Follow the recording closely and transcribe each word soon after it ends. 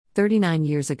39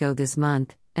 years ago this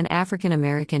month, an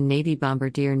African-American Navy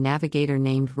bombardier navigator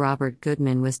named Robert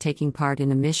Goodman was taking part in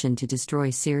a mission to destroy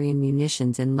Syrian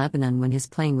munitions in Lebanon when his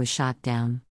plane was shot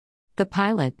down. The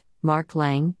pilot, Mark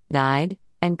Lang, died,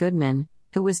 and Goodman,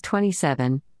 who was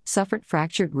 27, suffered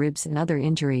fractured ribs and other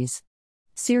injuries.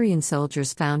 Syrian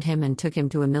soldiers found him and took him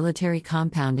to a military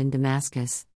compound in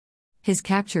Damascus. His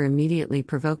capture immediately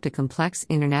provoked a complex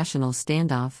international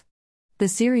standoff. The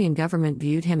Syrian government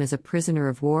viewed him as a prisoner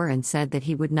of war and said that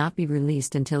he would not be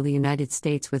released until the United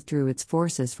States withdrew its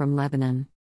forces from Lebanon.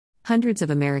 Hundreds of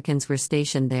Americans were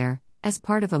stationed there, as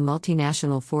part of a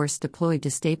multinational force deployed to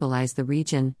stabilize the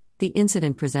region. The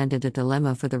incident presented a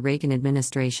dilemma for the Reagan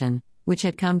administration, which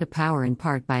had come to power in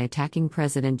part by attacking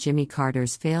President Jimmy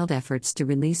Carter's failed efforts to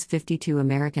release 52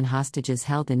 American hostages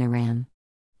held in Iran.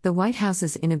 The White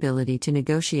House's inability to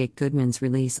negotiate Goodman's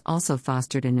release also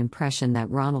fostered an impression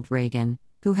that Ronald Reagan,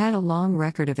 who had a long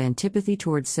record of antipathy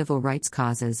towards civil rights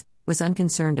causes, was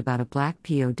unconcerned about a black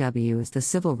POW as the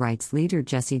civil rights leader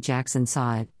Jesse Jackson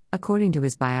saw it. According to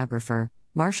his biographer,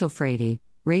 Marshall Frady,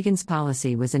 Reagan's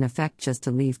policy was in effect just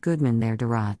to leave Goodman there to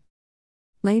rot.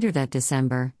 Later that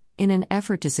December, in an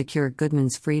effort to secure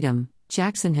Goodman's freedom,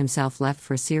 Jackson himself left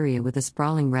for Syria with a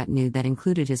sprawling retinue that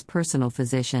included his personal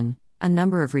physician, a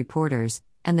number of reporters,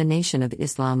 and the Nation of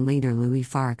Islam leader Louis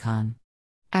Farrakhan.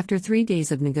 After 3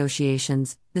 days of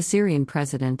negotiations, the Syrian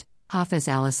president, Hafez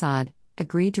al-Assad,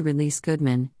 agreed to release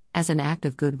Goodman, as an act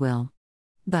of goodwill.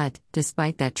 But,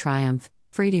 despite that triumph,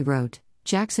 Frady wrote,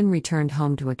 Jackson returned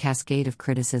home to a cascade of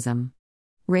criticism.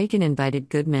 Reagan invited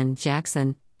Goodman,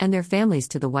 Jackson, and their families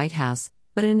to the White House,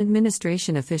 but an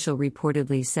administration official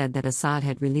reportedly said that Assad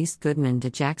had released Goodman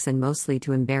to Jackson mostly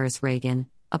to embarrass Reagan,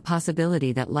 a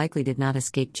possibility that likely did not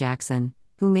escape Jackson,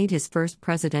 who made his first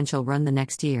presidential run the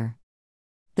next year.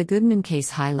 The Goodman case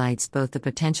highlights both the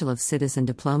potential of citizen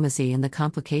diplomacy and the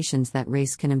complications that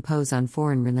race can impose on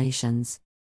foreign relations.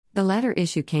 The latter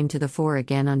issue came to the fore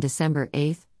again on December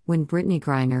 8, when Brittney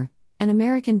Griner, an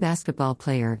American basketball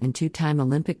player and two-time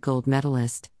Olympic gold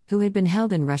medalist, who had been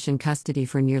held in Russian custody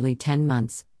for nearly 10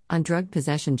 months, on drug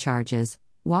possession charges,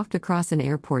 walked across an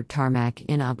airport tarmac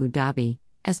in Abu Dhabi,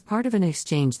 as part of an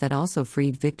exchange that also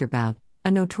freed Viktor Bout, a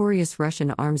notorious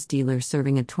Russian arms dealer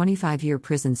serving a 25-year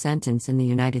prison sentence in the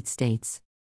United States.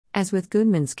 As with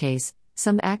Goodman's case,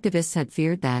 some activists had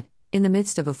feared that, in the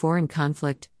midst of a foreign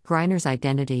conflict, Griner's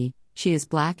identity, she is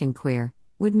black and queer,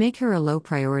 would make her a low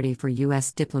priority for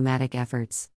U.S. diplomatic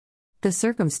efforts. The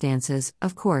circumstances,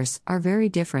 of course, are very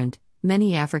different.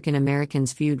 Many African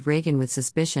Americans viewed Reagan with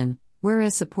suspicion,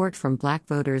 whereas support from black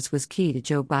voters was key to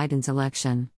Joe Biden's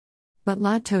election. But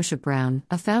LaTosha Brown,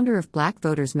 a founder of Black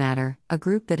Voters Matter, a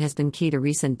group that has been key to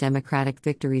recent Democratic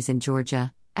victories in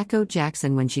Georgia, echoed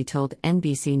Jackson when she told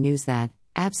NBC News that,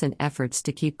 absent efforts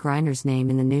to keep Griner's name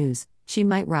in the news, she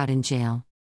might rot in jail.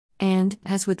 And,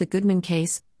 as with the Goodman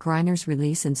case, Griner's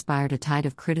release inspired a tide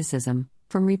of criticism,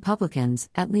 from Republicans,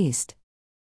 at least.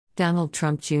 Donald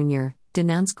Trump Jr.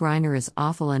 denounced Griner as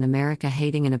awful and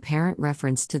America-hating, an apparent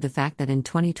reference to the fact that in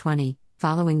 2020,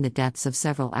 following the deaths of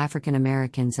several African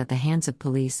Americans at the hands of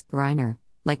police, Griner,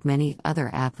 like many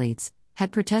other athletes,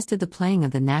 had protested the playing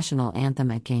of the national anthem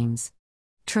at games.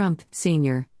 Trump,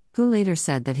 Sr., who later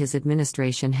said that his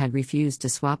administration had refused to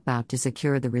swap out to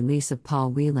secure the release of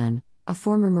Paul Whelan, a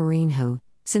former Marine who,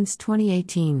 since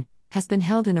 2018, has been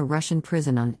held in a Russian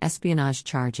prison on espionage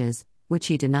charges, which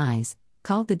he denies,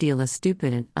 called the deal a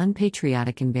stupid and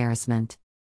unpatriotic embarrassment.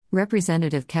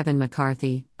 Representative Kevin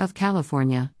McCarthy, of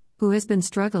California, who has been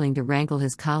struggling to wrangle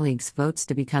his colleagues' votes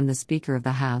to become the Speaker of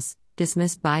the House,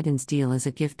 dismissed Biden's deal as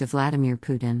a gift to Vladimir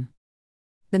Putin.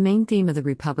 The main theme of the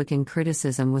Republican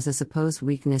criticism was a supposed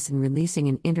weakness in releasing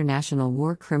an international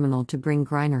war criminal to bring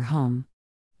Griner home.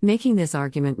 Making this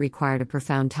argument required a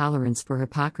profound tolerance for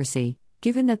hypocrisy,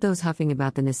 given that those huffing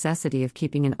about the necessity of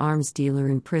keeping an arms dealer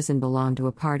in prison belong to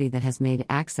a party that has made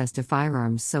access to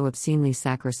firearms so obscenely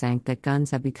sacrosanct that guns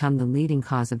have become the leading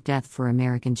cause of death for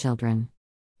American children.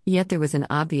 Yet there was an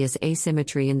obvious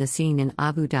asymmetry in the scene in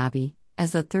Abu Dhabi,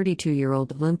 as the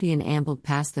 32-year-old Olympian ambled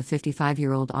past the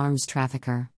 55-year-old arms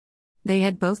trafficker. They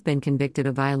had both been convicted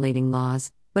of violating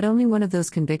laws, but only one of those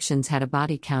convictions had a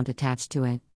body count attached to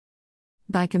it.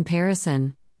 By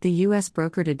comparison, the U.S.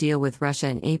 brokered a deal with Russia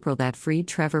in April that freed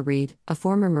Trevor Reed, a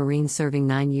former Marine serving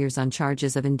 9 years on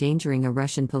charges of endangering a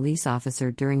Russian police officer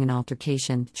during an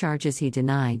altercation, charges he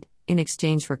denied, in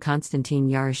exchange for Konstantin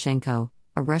Yaroshenko,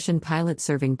 a Russian pilot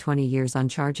serving 20 years on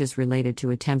charges related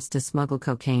to attempts to smuggle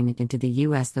cocaine into the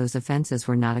U.S. Those offenses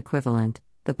were not equivalent.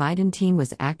 The Biden team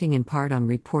was acting in part on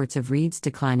reports of Reed's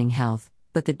declining health,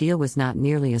 but the deal was not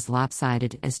nearly as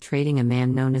lopsided as trading a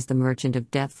man known as the Merchant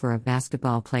of Death for a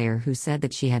basketball player who said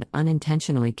that she had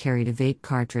unintentionally carried a vape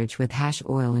cartridge with hash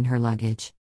oil in her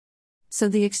luggage. So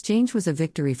the exchange was a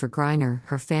victory for Griner,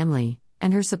 her family,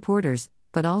 and her supporters,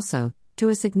 but also, to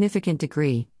a significant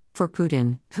degree, for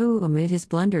Putin, who, amid his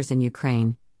blunders in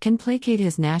Ukraine, can placate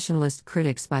his nationalist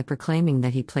critics by proclaiming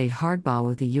that he played hardball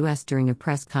with the U.S. during a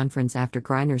press conference after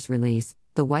Griner's release.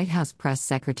 The White House press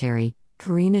secretary,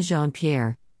 Karine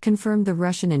Jean-Pierre, confirmed the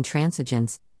Russian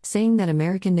intransigence, saying that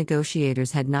American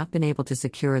negotiators had not been able to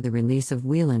secure the release of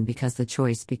Whelan because the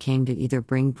choice became to either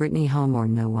bring Brittney home or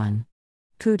no one.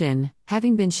 Putin,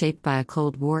 having been shaped by a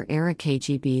Cold War-era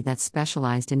KGB that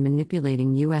specialized in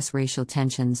manipulating U.S. racial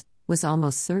tensions, was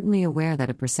almost certainly aware that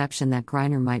a perception that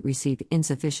Griner might receive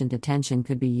insufficient attention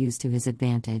could be used to his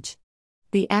advantage.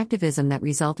 The activism that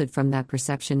resulted from that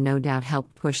perception no doubt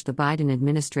helped push the Biden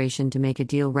administration to make a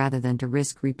deal rather than to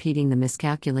risk repeating the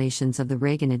miscalculations of the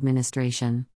Reagan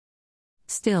administration.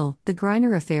 Still, the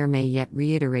Griner affair may yet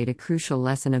reiterate a crucial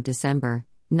lesson of December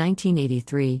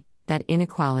 1983, that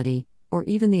inequality, or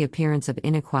even the appearance of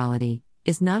inequality,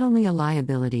 is not only a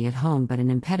liability at home but an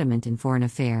impediment in foreign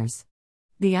affairs.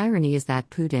 The irony is that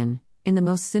Putin, in the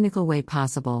most cynical way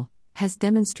possible, has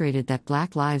demonstrated that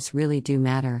Black lives really do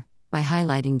matter, by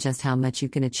highlighting just how much you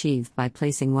can achieve by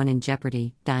placing one in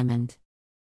jeopardy. Diamond.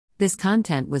 This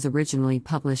content was originally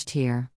published here.